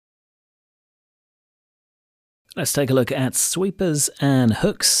Let's take a look at sweepers and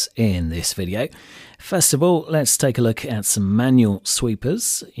hooks in this video. First of all, let's take a look at some manual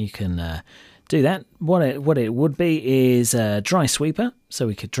sweepers. You can do that. What it would be is a dry sweeper. So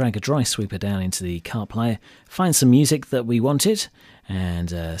we could drag a dry sweeper down into the cart player, find some music that we wanted,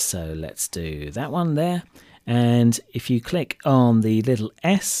 and so let's do that one there. And if you click on the little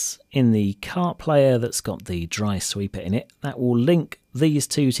S in the cart player that's got the dry sweeper in it, that will link these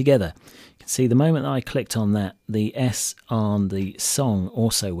two together. You can see the moment that I clicked on that, the S on the song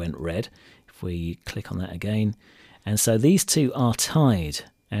also went red. If we click on that again, and so these two are tied.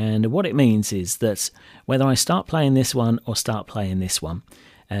 And what it means is that whether I start playing this one or start playing this one,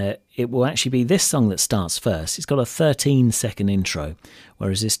 it will actually be this song that starts first. It's got a 13-second intro,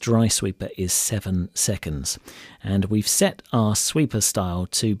 whereas this dry sweeper is 7 seconds. And we've set our sweeper style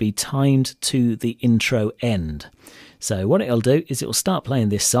to be timed to the intro end. So what it'll do is it'll start playing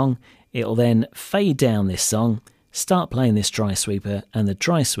this song, it'll then fade down this song, start playing this dry sweeper, and the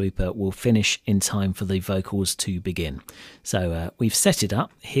dry sweeper will finish in time for the vocals to begin. So we've set it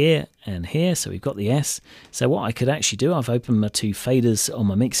up here and here, so we've got the S. So what I could actually do, I've opened my two faders on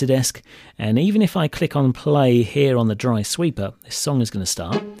my mixer desk, and even if I click on play here on the dry sweeper, this song is going to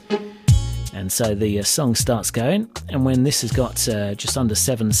start. And so the song starts going, and when this has got just under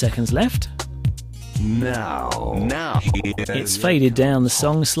 7 seconds left, Now it's faded down the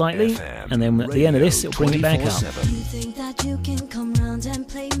song slightly, and then at the end of this it'll bring it back up. You think that you can come round and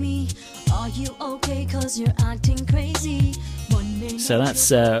play me? Are you okay? 'Cause you're acting crazy. So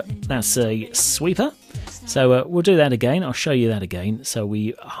that's a sweeper. So we'll do that again. I'll show you that again. So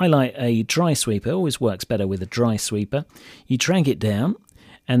we highlight a dry sweeper. Always works better with a dry sweeper. You drag it down,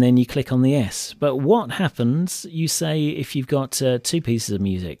 and then you click on the S. But what happens, you say, if you've got two pieces of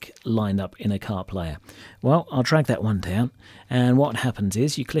music lined up in a cart player? Well, I'll drag that one down, and what happens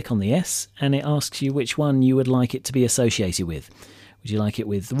is you click on the S, and it asks you which one you would like it to be associated with. Would you like it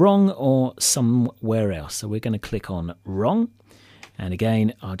with wrong or somewhere else? So we're going to click on wrong, and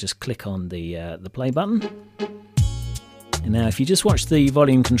again, I'll just click on the play button. And now if you just watch the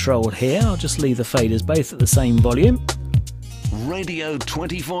volume control here, I'll just leave the faders both at the same volume. Radio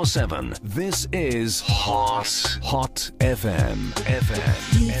 24/7. This is Hot FM.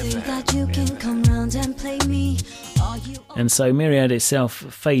 You think that you can come round and play me? Are you okay? And so Myriad itself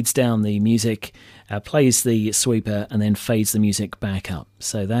fades down the music, plays the sweeper, and then fades the music back up.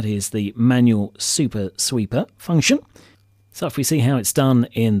 So that is the manual super sweeper function. So if we see how it's done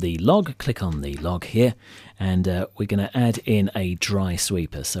in the log, click on the log here, and we're going to add in a dry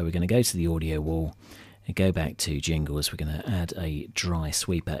sweeper. So we're going to go to the audio wall and go back to jingles. We're going to add a dry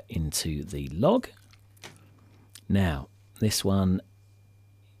sweeper into the log. Now, this one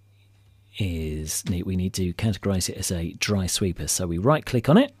is neat. We need to categorize it as a dry sweeper. So we right click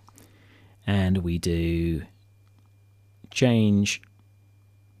on it and we do change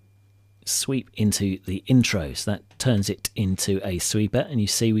sweep into the intro. So that turns it into a sweeper, and you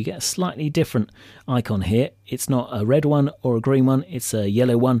see we get a slightly different icon here. It's not a red one or a green one, it's a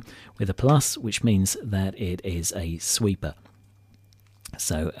yellow one with a plus, which means that it is a sweeper.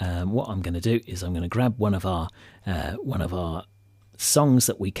 So what I'm going to do is I'm going to grab one of our songs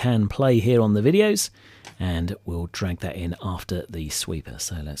that we can play here on the videos, and we'll drag that in after the sweeper.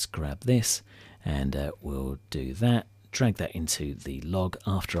 So let's grab this, and we'll do that. Drag that into the log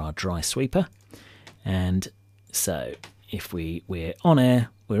after our dry sweeper. And so if we're on air,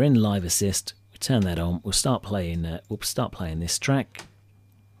 we're in live assist, we turn that on, we'll start playing this track.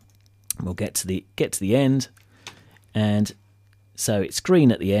 We'll get to the end, and so it's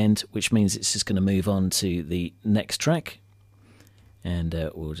green at the end, which means it's just going to move on to the next track, and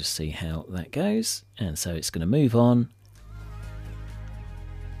we'll just see how that goes. And so it's going to move on.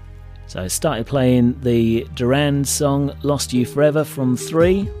 So I started playing the Duran song Lost You Forever from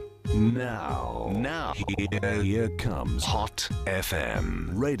 3. Now, here comes Hot FM.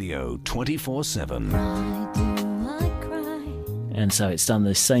 Radio 24/7. Why do I cry? And so it's done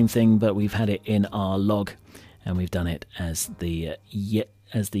the same thing, but we've had it in our log, and we've done it as the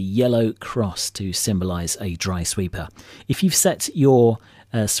yellow cross to symbolize a dry sweeper. If you've set your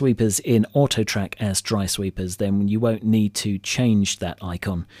sweepers in auto track as dry sweepers, then you won't need to change that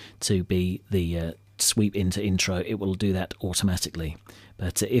icon to be the sweep into intro. It will do that automatically.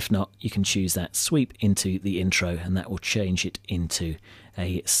 But if not, you can choose that sweep into the intro, and that will change it into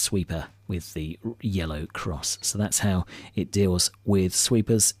a sweeper with the yellow cross. So that's how it deals with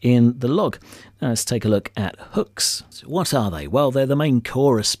sweepers in the log. Now let's take a look at hooks. So what are they? Well, they're the main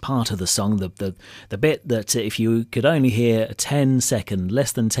chorus part of the song, the bit that if you could only hear a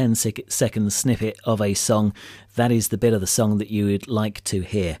less than 10 second snippet of a song, that is the bit of the song that you would like to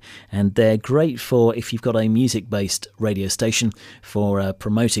hear. And they're great for if you've got a music-based radio station for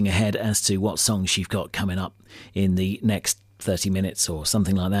promoting ahead as to what songs you've got coming up in the next 30 minutes or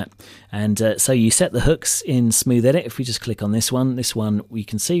something like that. And so you set the hooks in Smooth Edit. If we just click on this one we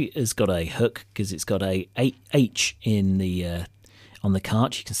can see has got a hook because it's got a H in the on the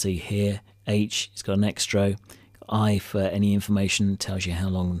cart. You can see here H. It's got an extra I for any information, tells you how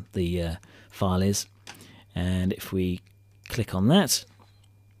long the file is. And if we click on that,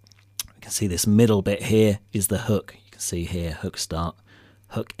 we can see this middle bit here is the hook. You can see here hook start,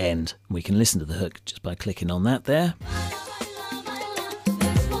 hook end. We can listen to the hook just by clicking on that there.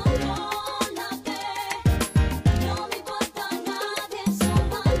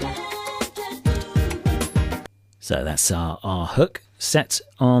 So that's our hook set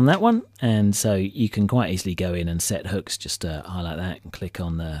on that one, and so you can quite easily go in and set hooks. Just highlight that and click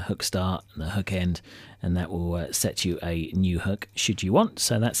on the hook start and the hook end, and that will set you a new hook should you want.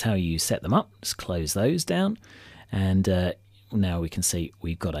 So that's how you set them up. Just close those down, and now we can see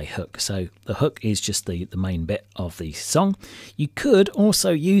we've got a hook. So the hook is just the main bit of the song. You could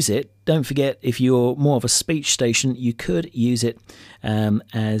also use it, don't forget, if you're more of a speech station, you could use it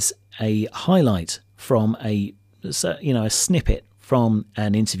as a highlight from a snippet from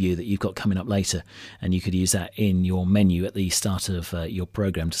an interview that you've got coming up later, and you could use that in your menu at the start of your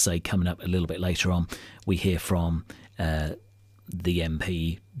program to say, coming up a little bit later on, we hear from the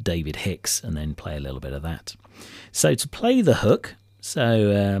MP David Hicks, and then play a little bit of that. So to play the hook,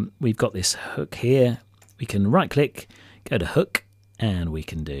 we've got this hook here. We can right click, go to hook, and we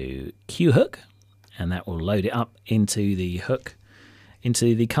can do cue hook, and that will load it up into the hook,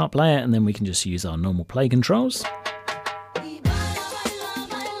 into the cart player, and then we can just use our normal play controls.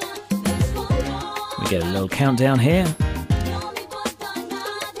 We get a little countdown here.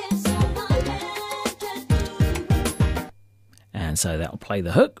 And so that will play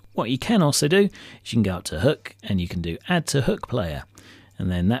the hook. What you can also do is you can go up to hook and you can do add to hook player.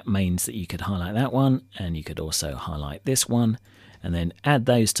 And then that means that you could highlight that one, and you could also highlight this one, and then add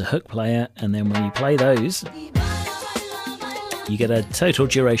those to hook player. And then when you play those, you get a total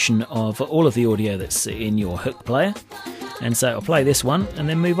duration of all of the audio that's in your hook player. And so it'll play this one and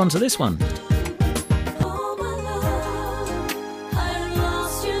then move on to this one.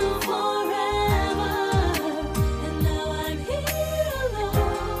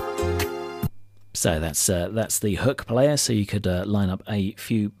 So that's the hook player. So you could line up a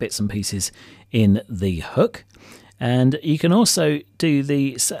few bits and pieces in the hook. And you can also do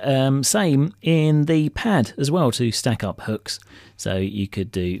the same in the pad as well to stack up hooks. So you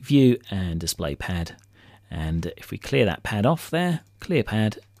could do view and display pad. And if we clear that pad off there, clear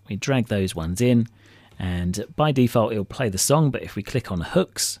pad, we drag those ones in. And by default, it'll play the song. But if we click on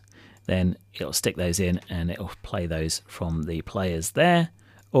hooks, then it'll stick those in and it'll play those from the players there.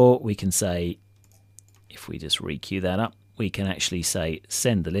 Or we can say, if we just re-queue that up, we can actually say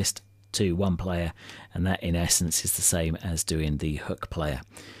send the list to one player, and that in essence is the same as doing the hook player.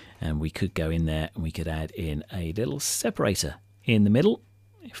 And we could go in there and we could add in a little separator in the middle.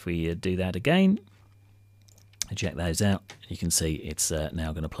 If we do that again, eject those out, you can see it's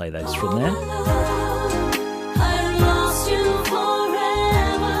now going to play those from there.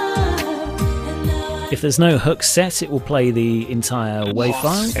 If there's no hook set, it will play the entire WAV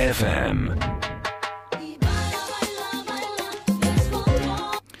file. FM.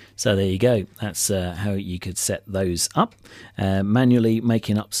 So there you go. That's how you could set those up, manually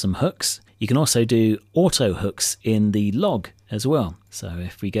making up some hooks. You can also do auto hooks in the log as well. So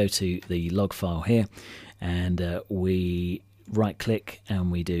if we go to the log file here and we right click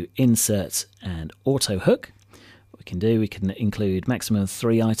and we do insert and auto hook, what we can include maximum of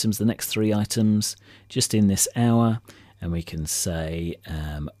 3 items, the next 3 items just in this hour. And we can say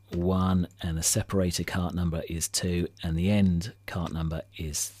 1, and the separator cart number is 2, and the end cart number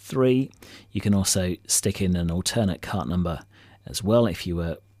is 3. You can also stick in an alternate cart number as well. If you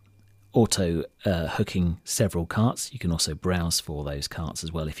were auto hooking several carts, you can also browse for those carts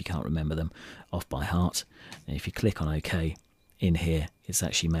as well if you can't remember them off by heart. And if you click on OK in here, it's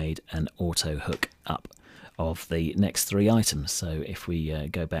actually made an auto hook up of the next 3 items. So if we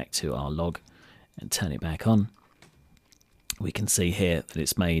go back to our log and turn it back on, we can see here that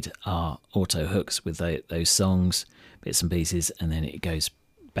it's made our auto hooks with those songs, bits and pieces, and then it goes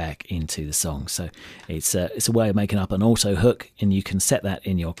back into the song. So it's a way of making up an auto hook, and you can set that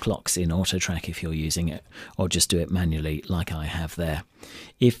in your clocks in AutoTrack if you're using it, or just do it manually like I have there.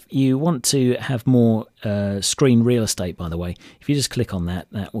 If you want to have more screen real estate, by the way, if you just click on that,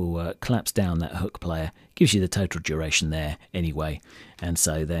 that will collapse down that hook player, gives you the total duration there anyway, and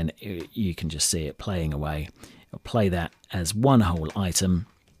so then you can just see it playing away. It'll play that as one whole item,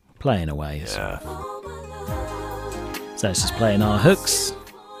 playing away. Yeah. So it's just playing our hooks.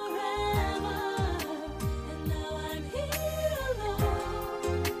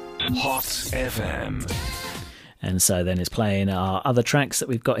 Hot FM. And so then it's playing our other tracks that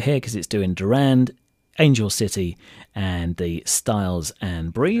we've got here, because it's doing Durand, Angel City, and the Styles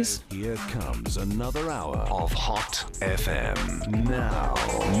and Breeze. Here comes another hour of Hot FM.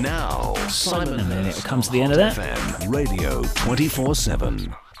 Now, Simon. And then it'll come to the end of that. FM, Radio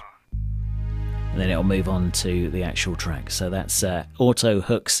 24/7. And then it'll move on to the actual track. So that's auto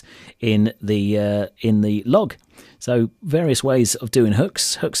hooks in the log. So various ways of doing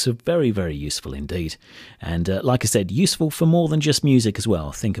hooks. Hooks are very, very useful indeed. And like I said, useful for more than just music as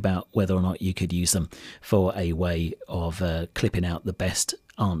well. Think about whether or not you could use them for a way of clipping out the best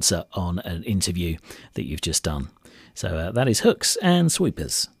answer on an interview that you've just done. So that is hooks and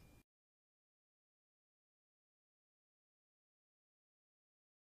sweepers.